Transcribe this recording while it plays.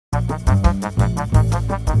Hello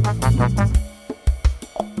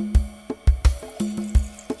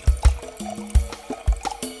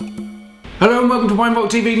and welcome to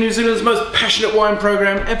WVTV, New Zealand's most passionate wine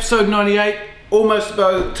programme, episode 98, almost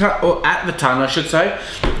or at the ton I should say.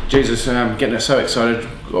 Jesus, I'm getting so excited,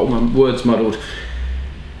 got all my words muddled.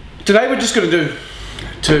 Today we're just going to do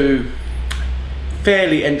two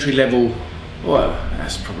fairly entry level, well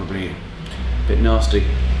that's probably a bit nasty,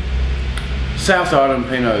 South Island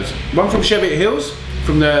Pinots. One from Cheviot Hills,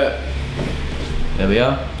 from there we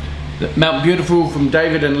are, Mount Beautiful from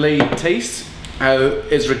David and Lee Teese, who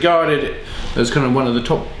is regarded as kind of one of the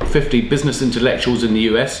top 50 business intellectuals in the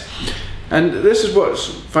US. And this is what's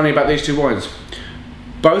funny about these two wines.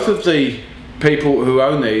 Both of the people who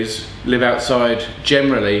own these live outside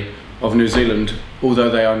generally of New Zealand,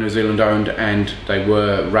 although they are New Zealand owned and they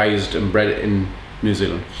were raised and bred in New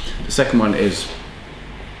Zealand. The second one is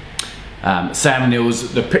Sam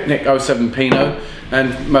Neill's The Picnic 07 Pinot,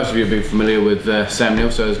 and most of you will be familiar with Sam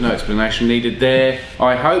Neill, so there's no explanation needed there,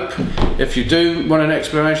 I hope. If you do want an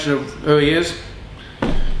explanation of who he is,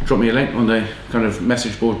 drop me a link on the kind of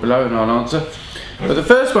message board below and I'll answer. But the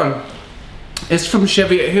first one is from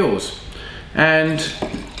Cheviot Hills, and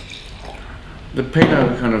the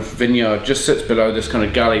Pinot kind of vineyard just sits below this kind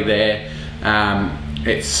of gully there.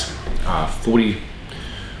 It's 40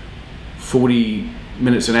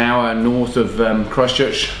 minutes an hour north of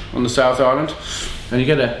Christchurch on the South Island, and you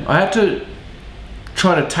get I had to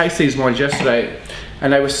try to taste these wines yesterday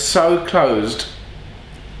and they were so closed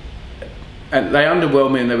and they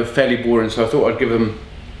underwhelmed me and they were fairly boring, so I thought I'd give them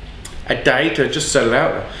a day to just settle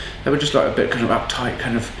out. They were just like a bit kind of uptight,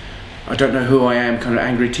 kind of I don't know who I am, kind of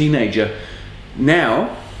angry teenager.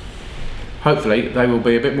 Now hopefully they will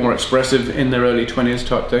be a bit more expressive in their early 20s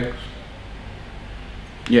type thing.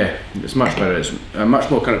 Yeah, it's much better. It's a much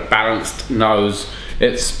more kind of balanced nose.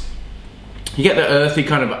 You get the earthy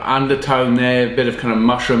kind of undertone there, a bit of kind of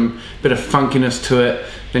mushroom, bit of funkiness to it.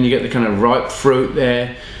 Then you get the kind of ripe fruit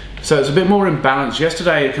there. So it's a bit more in balance.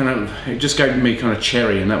 Yesterday it just gave me kind of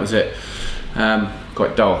cherry and that was it.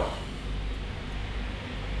 Quite dull.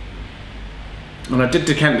 And I did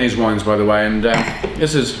decant these wines, by the way, and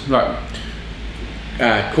this is like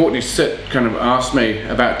Courtney Sitt kind of asked me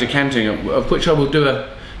about decanting, of which I will do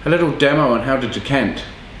a little demo on how to decant.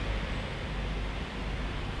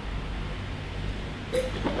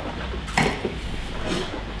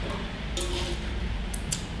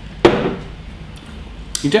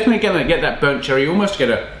 You definitely get that burnt cherry. You almost get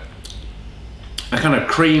a kind of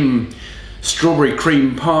strawberry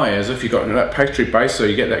cream pie, as if you've got that pastry base, so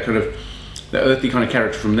you get that kind of that earthy kind of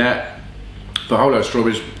character from that. The whole load of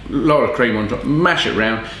strawberries, a lot of cream on top, mash it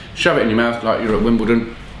round, shove it in your mouth like you're at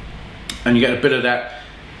Wimbledon, and you get a bit of that,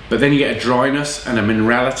 but then you get a dryness and a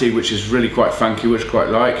minerality which is really quite funky, which I quite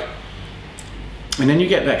like. And then you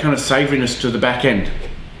get that kind of savouriness to the back end.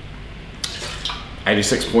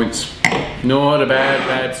 86 points. Not a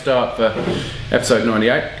bad start for episode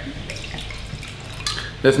 98.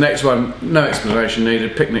 This next one, no explanation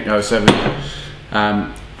needed, Picnic 07.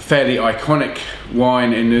 Fairly iconic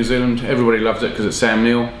wine in New Zealand. Everybody loves it because it's Sam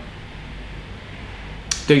Neill.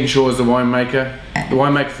 Dean Shaw is the winemaker. The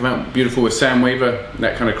winemaker from Mount Beautiful is Sam Weaver,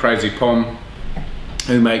 that kind of crazy pom,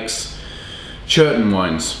 who makes Churton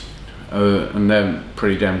wines, and they're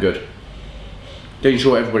pretty damn good. Dean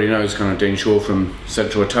Shaw, everybody knows kind of Dean Shaw from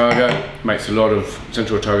Central Otago, makes a lot of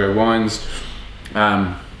Central Otago wines,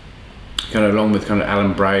 kind of along with kind of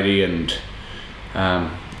Alan Brady and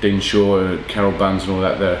Dean Shaw, Carol Buns and all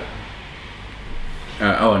that there.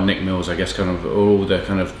 Oh, and Nick Mills, I guess, kind of all the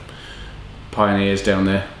kind of pioneers down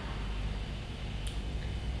there.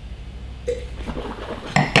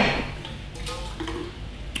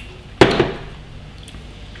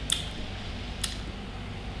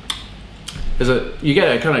 You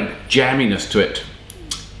get a kind of jamminess to it.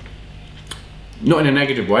 Not in a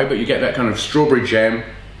negative way, but you get that kind of strawberry jam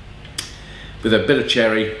with a bit of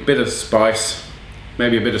cherry, bit of spice,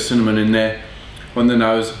 maybe a bit of cinnamon in there on the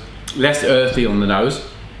nose. Less earthy on the nose.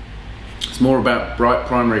 It's more about bright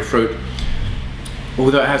primary fruit,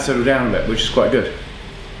 although it has settled down a bit, which is quite good.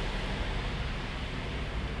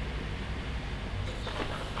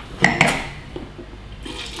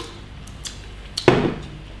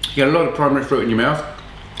 You get a lot of primary fruit in your mouth.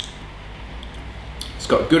 It's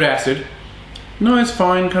got good acid, nice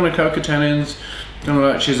fine kind of coca tannins. Kind of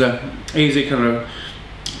like she's a easy kind of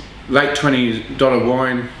late $20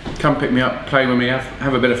 wine. Come pick me up, play with me,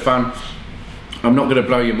 have a bit of fun. I'm not going to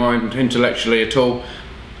blow your mind intellectually at all.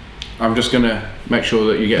 I'm just going to make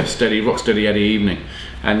sure that you get a steady, rock steady Eddie evening,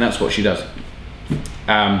 and that's what she does.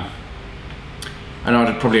 and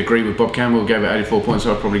I'd probably agree with Bob Campbell, gave it 84 points,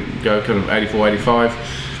 so I'd probably go kind of 84,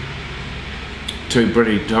 85. Two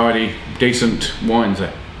pretty tidy, decent wines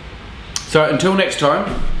there. So until next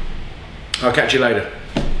time, I'll catch you later.